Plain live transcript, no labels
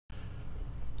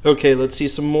Okay, let's see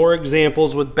some more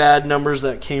examples with bad numbers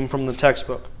that came from the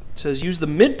textbook. It says, use the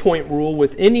midpoint rule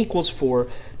with n equals 4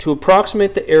 to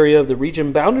approximate the area of the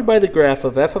region bounded by the graph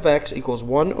of f of x equals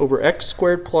 1 over x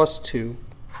squared plus 2,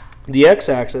 the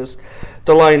x-axis,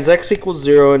 the lines x equals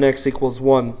 0 and x equals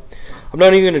 1. I'm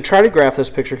not even going to try to graph this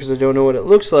picture because I don't know what it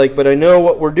looks like, but I know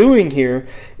what we're doing here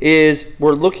is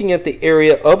we're looking at the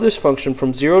area of this function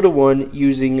from 0 to 1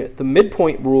 using the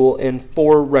midpoint rule and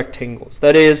 4 rectangles.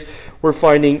 That is, we're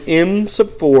finding m sub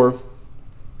 4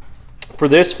 for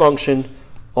this function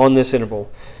on this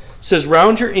interval. It says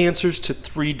round your answers to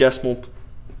 3 decimal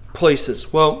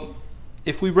places. Well,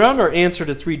 if we round our answer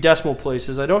to 3 decimal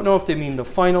places, I don't know if they mean the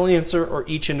final answer or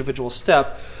each individual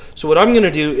step. So what I'm going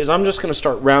to do is I'm just going to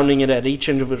start rounding it at each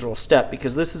individual step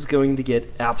because this is going to get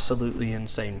absolutely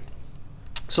insane.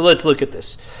 So let's look at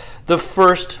this. The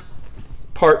first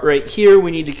part right here, we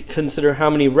need to consider how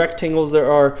many rectangles there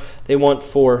are. They want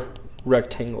 4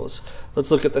 rectangles.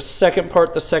 Let's look at the second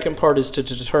part. The second part is to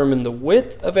determine the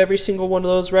width of every single one of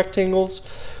those rectangles.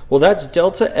 Well, that's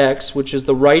delta x, which is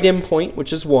the right endpoint,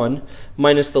 which is 1,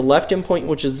 minus the left endpoint,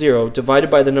 which is 0, divided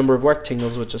by the number of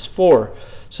rectangles, which is 4.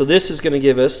 So this is going to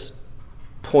give us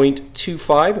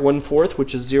 0.25, 1/4,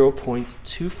 which is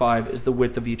 0.25 is the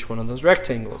width of each one of those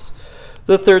rectangles.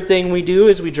 The third thing we do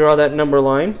is we draw that number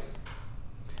line.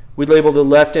 We label the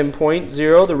left endpoint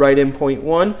 0, the right endpoint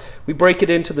 1. We break it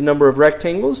into the number of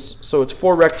rectangles. So it's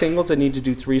 4 rectangles. I need to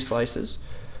do 3 slices.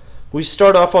 We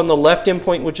start off on the left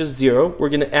endpoint, which is 0. We're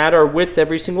going to add our width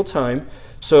every single time.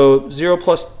 So 0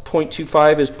 plus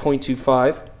 0.25 is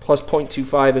 0.25, plus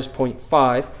 0.25 is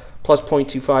 0.5, plus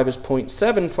 0.25 is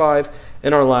 0.75,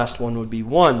 and our last one would be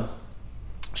 1.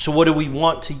 So what do we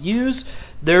want to use?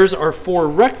 There's our 4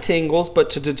 rectangles, but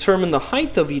to determine the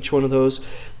height of each one of those,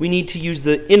 we need to use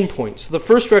the endpoint. So the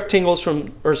first rectangle is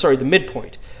the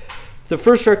midpoint. The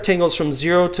first rectangle is from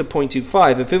 0 to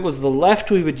 0.25. If it was the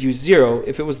left, we would use 0.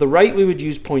 If it was the right, we would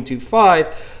use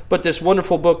 0.25. But this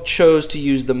wonderful book chose to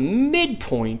use the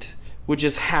midpoint, which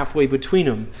is halfway between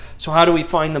them. So how do we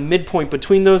find the midpoint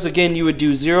between those? Again, you would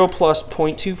do 0 plus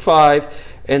 0.25,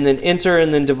 and then enter,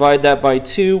 and then divide that by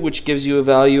 2, which gives you a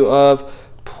value of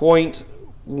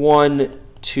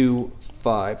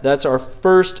 0.125. That's our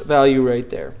first value right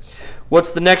there.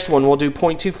 What's the next one? We'll do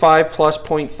 0.25 plus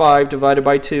 0.5 divided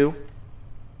by 2.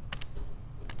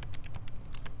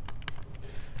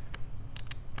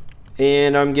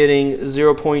 And I'm getting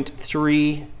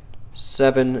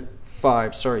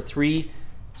 0.375. Sorry,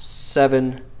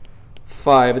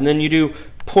 375. And then you do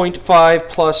 0.5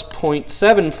 plus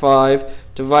 0.75,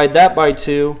 divide that by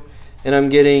 2, and I'm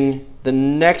getting the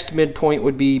next midpoint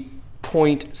would be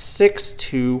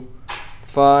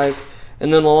 0.625.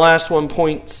 And then the last one,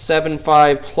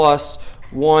 0.75 plus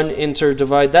 1, enter,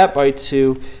 divide that by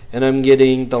 2, and I'm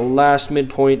getting the last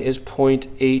midpoint is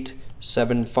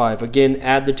 0.875. Again,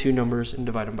 add the 2 numbers and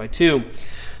divide them by 2.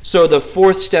 So the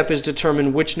fourth step is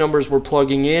determine which numbers we're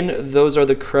plugging in. Those are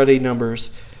the cruddy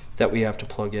numbers that we have to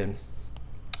plug in.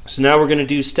 So now we're going to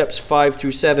do steps 5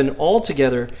 through 7 all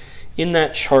together in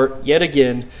that chart yet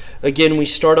again. Again, we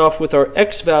start off with our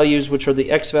x values, which are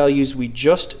the x values we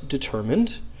just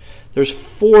determined. There's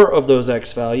 4 of those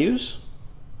x values.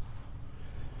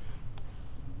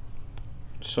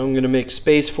 So I'm going to make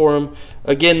space for them.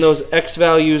 Again, those x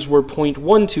values were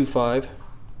 0.125,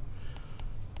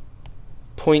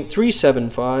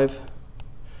 0.375,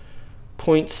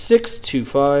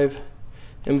 0.625,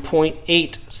 and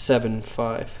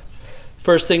 0.875.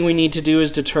 First thing we need to do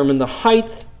is determine the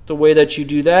height. The way that you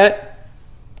do that,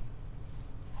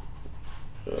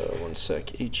 one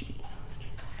sec, HE.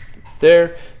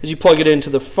 There, is you plug it into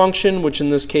the function, which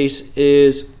in this case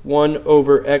is 1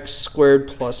 over x squared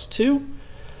plus 2.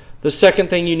 The second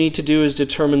thing you need to do is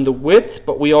determine the width,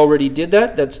 but we already did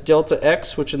that. That's delta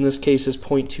x, which in this case is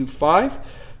 0.25.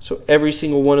 So every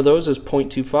single one of those is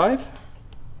 0.25.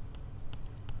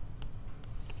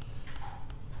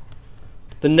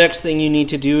 The next thing you need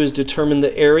to do is determine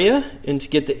the area, and to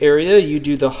get the area, you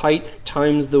do the height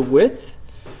times the width.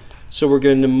 So we're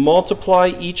going to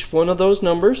multiply each one of those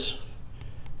numbers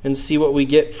and see what we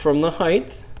get from the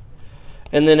height.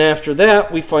 And then after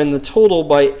that, we find the total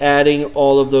by adding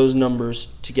all of those numbers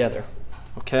together.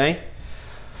 Okay?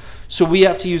 So we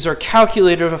have to use our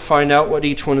calculator to find out what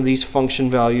each one of these function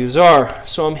values are.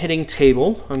 So I'm hitting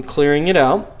table, I'm clearing it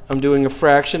out, I'm doing a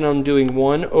fraction, I'm doing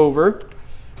 1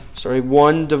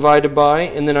 divided by,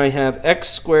 and then I have x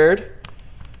squared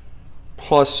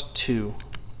plus 2.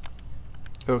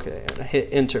 Okay, and I hit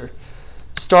enter.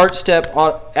 Start step,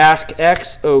 ask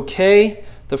x, okay.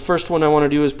 The first one I want to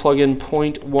do is plug in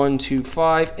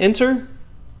 0.125, enter.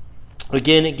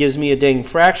 Again, it gives me a dang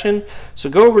fraction. So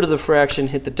go over to the fraction,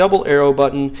 hit the double arrow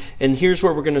button, and here's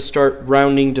where we're going to start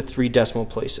rounding to 3 decimal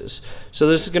places. So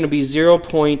this is going to be it's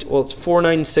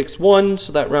 4961,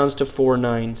 so that rounds to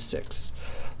 496.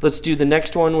 Let's do the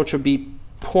next one, which would be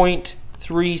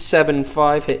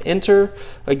 0.375. Hit enter.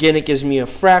 Again, it gives me a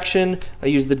fraction. I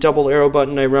use the double arrow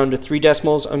button. I round to 3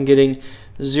 decimals. I'm getting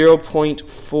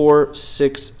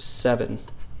 0.467.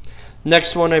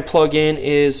 Next one I plug in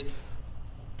is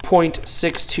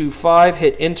 0.625.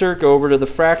 Hit enter. Go over to the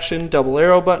fraction. Double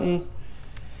arrow button.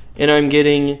 And I'm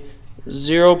getting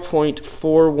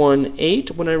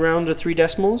 0.418 when I round to 3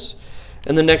 decimals.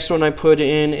 And the next one I put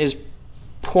in is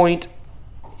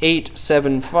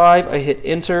 0.875. I hit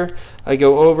enter. I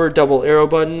go over, double arrow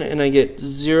button, and I get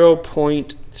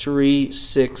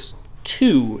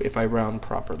 0.362 if I round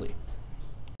properly.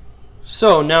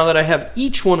 So now that I have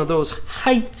each one of those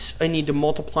heights, I need to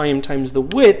multiply them times the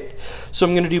width. So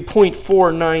I'm going to do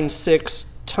 0.496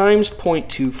 times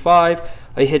 0.25.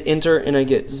 I hit enter and I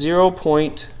get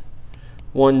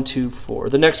 0.124.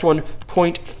 The next one,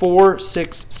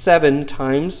 0.467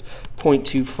 times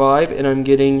 0.25, and I'm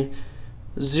getting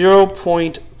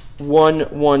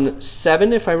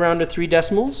 0.117 if I round to 3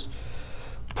 decimals.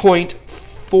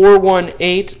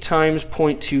 0.418 times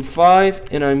 0.25,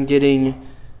 and I'm getting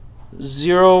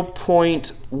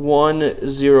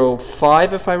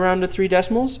 0.105 if I round to 3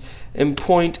 decimals, and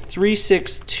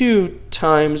 0.362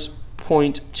 times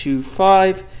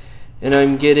 0.25, and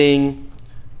I'm getting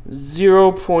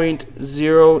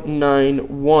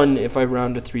 0.091 if I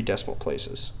round to 3 decimal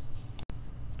places.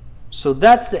 So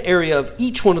that's the area of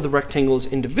each one of the rectangles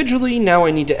individually. Now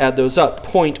I need to add those up.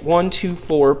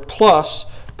 0.124 plus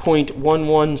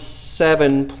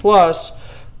 0.117 plus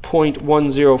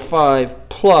 0.105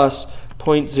 plus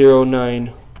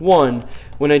 0.091.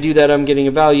 When I do that, I'm getting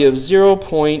a value of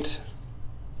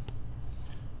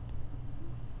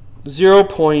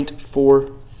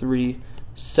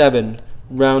 0.437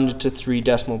 rounded to 3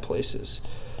 decimal places.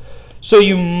 So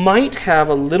you might have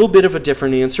a little bit of a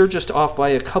different answer, just off by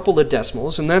a couple of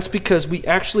decimals, and that's because we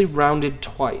actually rounded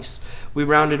twice. We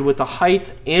rounded with the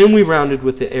height and we rounded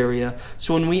with the area.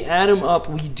 So when we add them up,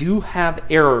 we do have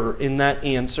error in that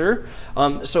answer.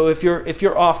 So if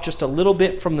you're off just a little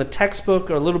bit from the textbook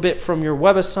or a little bit from your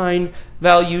WebAssign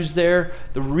values there,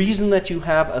 the reason that you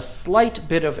have a slight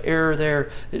bit of error there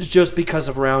is just because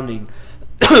of rounding.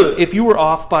 If you were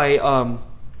off by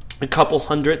a couple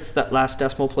hundredths, that last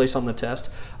decimal place on the test,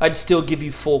 I'd still give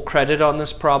you full credit on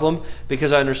this problem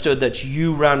because I understood that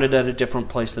you rounded at a different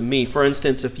place than me. For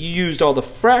instance, if you used all the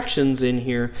fractions in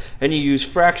here and you use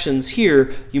fractions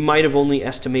here, you might have only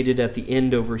estimated at the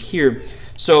end over here.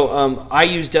 So I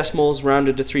use decimals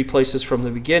rounded to 3 places from the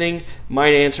beginning. My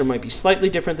answer might be slightly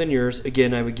different than yours.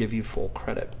 Again, I would give you full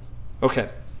credit. Okay.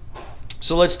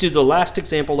 So let's do the last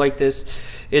example like this.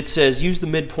 It says, use the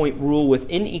midpoint rule with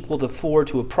n equal to 4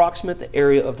 to approximate the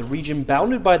area of the region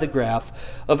bounded by the graph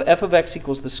of f of x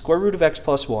equals the square root of x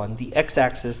plus 1, the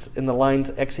x-axis, and the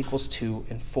lines x equals 2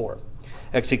 and 4.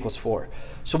 X equals 4.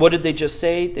 So what did they just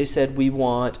say? They said we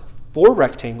want 4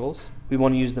 rectangles. We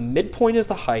want to use the midpoint as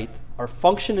the height. Our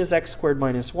function is x squared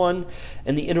minus 1,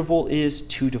 and the interval is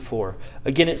 2 to 4.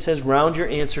 Again, it says round your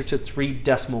answer to 3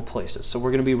 decimal places. So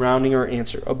we're going to be rounding our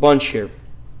answer a bunch here.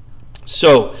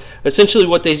 So essentially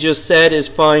what they just said is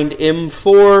find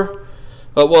M4,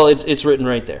 well, it's written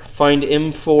right there. Find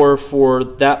M4 for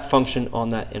that function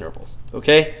on that interval.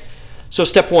 Okay? So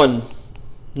step 1,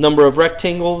 number of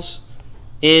rectangles.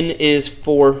 N is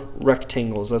 4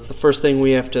 rectangles. That's the first thing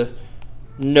we have to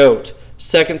note.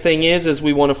 Second thing is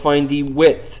we want to find the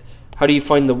width. How do you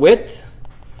find the width?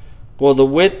 Well, the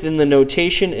width in the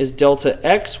notation is delta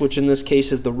x, which in this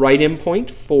case is the right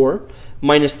endpoint, 4,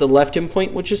 minus the left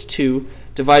endpoint, which is 2,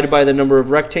 divided by the number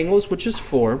of rectangles, which is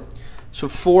 4. So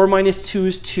 4 minus 2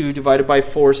 is 2 divided by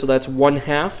 4, so that's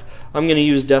 1/2. I'm going to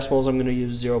use decimals. I'm going to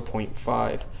use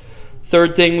 0.5.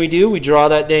 Third thing we do, we draw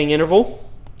that dang interval.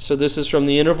 So this is from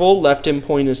the interval. Left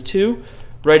endpoint is 2.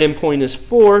 Right endpoint is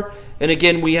 4. And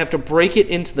again, we have to break it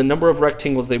into the number of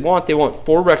rectangles they want. They want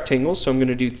 4 rectangles, so I'm going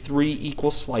to do 3 equal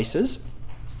slices.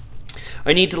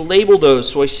 I need to label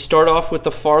those, so I start off with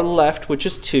the far left, which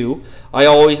is 2. I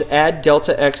always add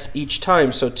delta x each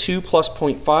time, so 2 plus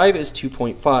 0.5 is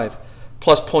 2.5.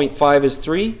 Plus 0.5 is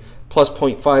 3. Plus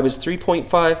 0.5 is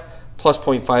 3.5. Plus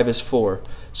 0.5 is 4.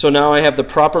 So now I have the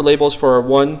proper labels for our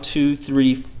 1, 2,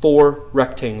 3, 4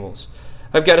 rectangles.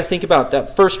 I've got to think about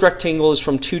that first rectangle is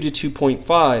from 2 to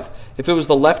 2.5. If it was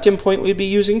the left endpoint, we'd be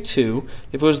using 2.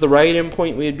 If it was the right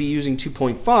endpoint, we'd be using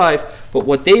 2.5. But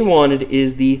what they wanted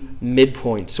is the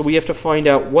midpoint. So we have to find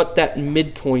out what that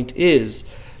midpoint is.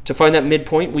 To find that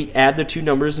midpoint, we add the two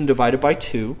numbers and divide it by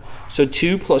 2. So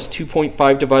 2 plus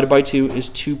 2.5 divided by 2 is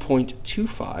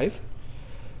 2.25.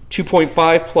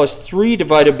 2.5 plus 3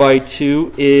 divided by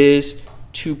 2 is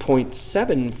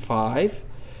 2.75.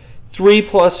 3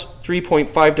 plus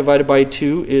 3.5 divided by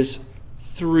 2 is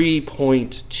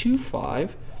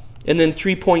 3.25. And then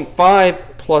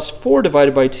 3.5 plus 4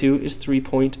 divided by 2 is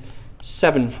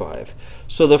 3.75.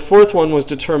 So the fourth one was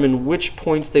determine which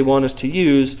points they want us to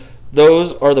use.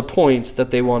 Those are the points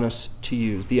that they want us to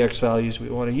use, the x values we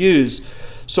want to use.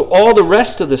 So all the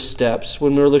rest of the steps,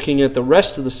 when we're looking at the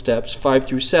rest of the steps, 5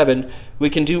 through 7, we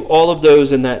can do all of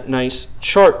those in that nice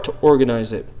chart to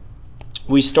organize it.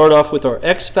 We start off with our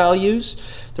x values.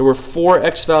 There were 4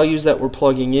 x values that we're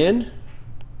plugging in.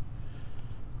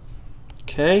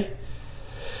 Okay.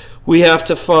 We have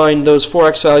to find those 4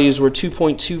 x values were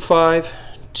 2.25,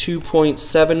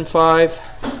 2.75,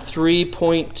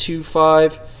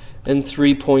 3.25, and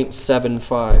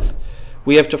 3.75.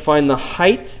 We have to find the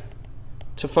height.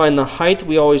 To find the height,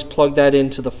 we always plug that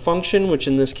into the function, which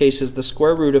in this case is the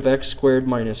square root of x squared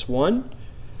minus 1.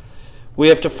 We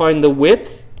have to find the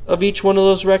width of each one of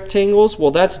those rectangles.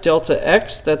 Well, that's delta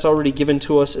x. That's already given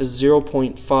to us as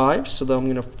 0.5, so I'm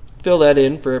going to fill that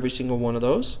in for every single one of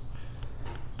those.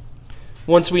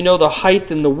 Once we know the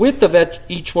height and the width of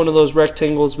each one of those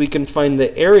rectangles, we can find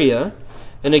the area.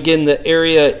 And again, the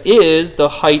area is the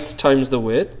height times the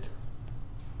width.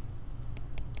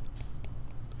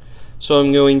 So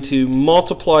I'm going to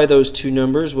multiply those two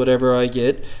numbers, whatever I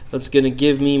get. That's going to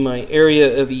give me my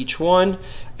area of each one.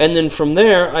 And then from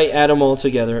there, I add them all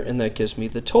together, and that gives me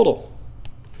the total.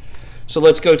 So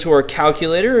let's go to our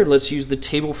calculator. Let's use the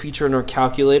table feature in our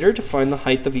calculator to find the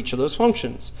height of each of those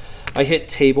functions. I hit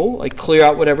table. I clear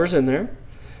out whatever's in there.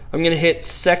 I'm going to hit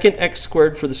second x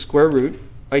squared for the square root.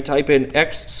 I type in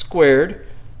x squared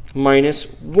minus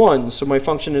 1. So my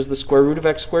function is the square root of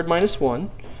x squared minus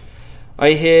 1.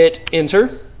 I hit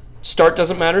enter. Start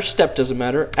doesn't matter. Step doesn't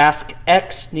matter. Ask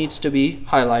x needs to be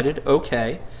highlighted.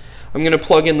 Okay. I'm going to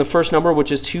plug in the first number,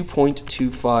 which is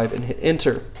 2.25, and hit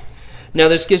enter. Now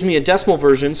this gives me a decimal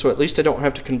version, so at least I don't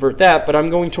have to convert that, but I'm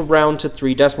going to round to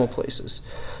 3 decimal places.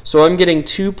 So I'm getting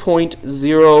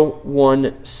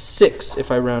 2.016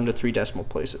 if I round to 3 decimal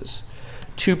places.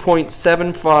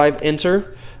 2.75,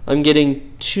 enter. I'm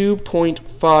getting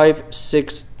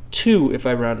 2.562 if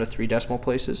I round to 3 decimal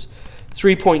places.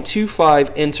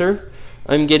 3.25, enter.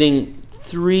 I'm getting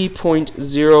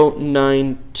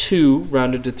 3.092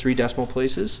 rounded to 3 decimal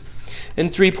places. And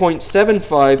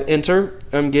 3.75, enter,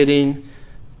 I'm getting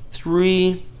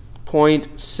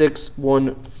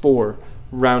 3.614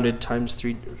 rounded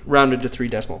to 3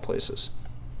 decimal places.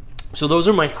 So those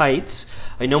are my heights.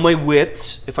 I know my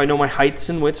widths. If I know my heights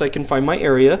and widths, I can find my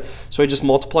area. So I just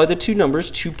multiply the two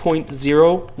numbers,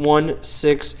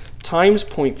 2.016 times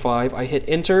 0.5. I hit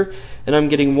enter, and I'm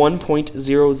getting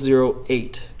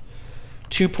 1.008.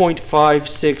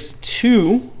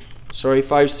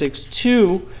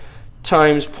 562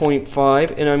 times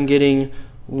 0.5, and I'm getting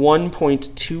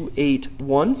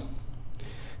 1.281.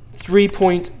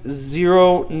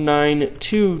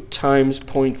 3.092 times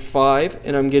 0.5,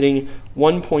 and I'm getting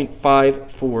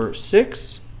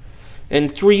 1.546.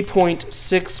 And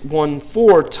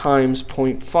 3.614 times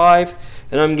 0.5,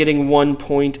 and I'm getting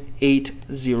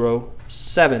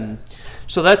 1.807.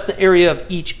 So that's the area of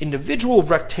each individual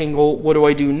rectangle. What do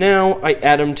I do now? I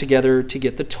add them together to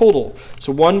get the total.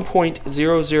 So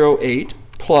 1.008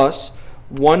 plus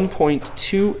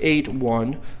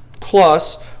 1.281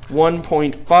 plus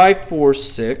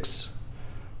 1.546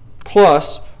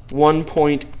 plus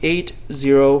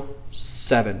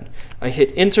 1.807. I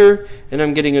hit enter, and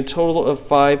I'm getting a total of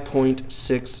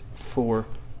 5.642.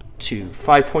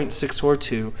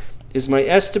 5.642 is my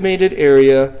estimated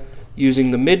area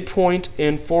using the midpoint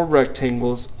and 4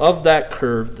 rectangles of that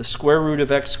curve, the square root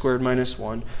of x squared minus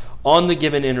 1, on the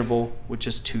given interval, which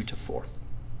is 2 to 4.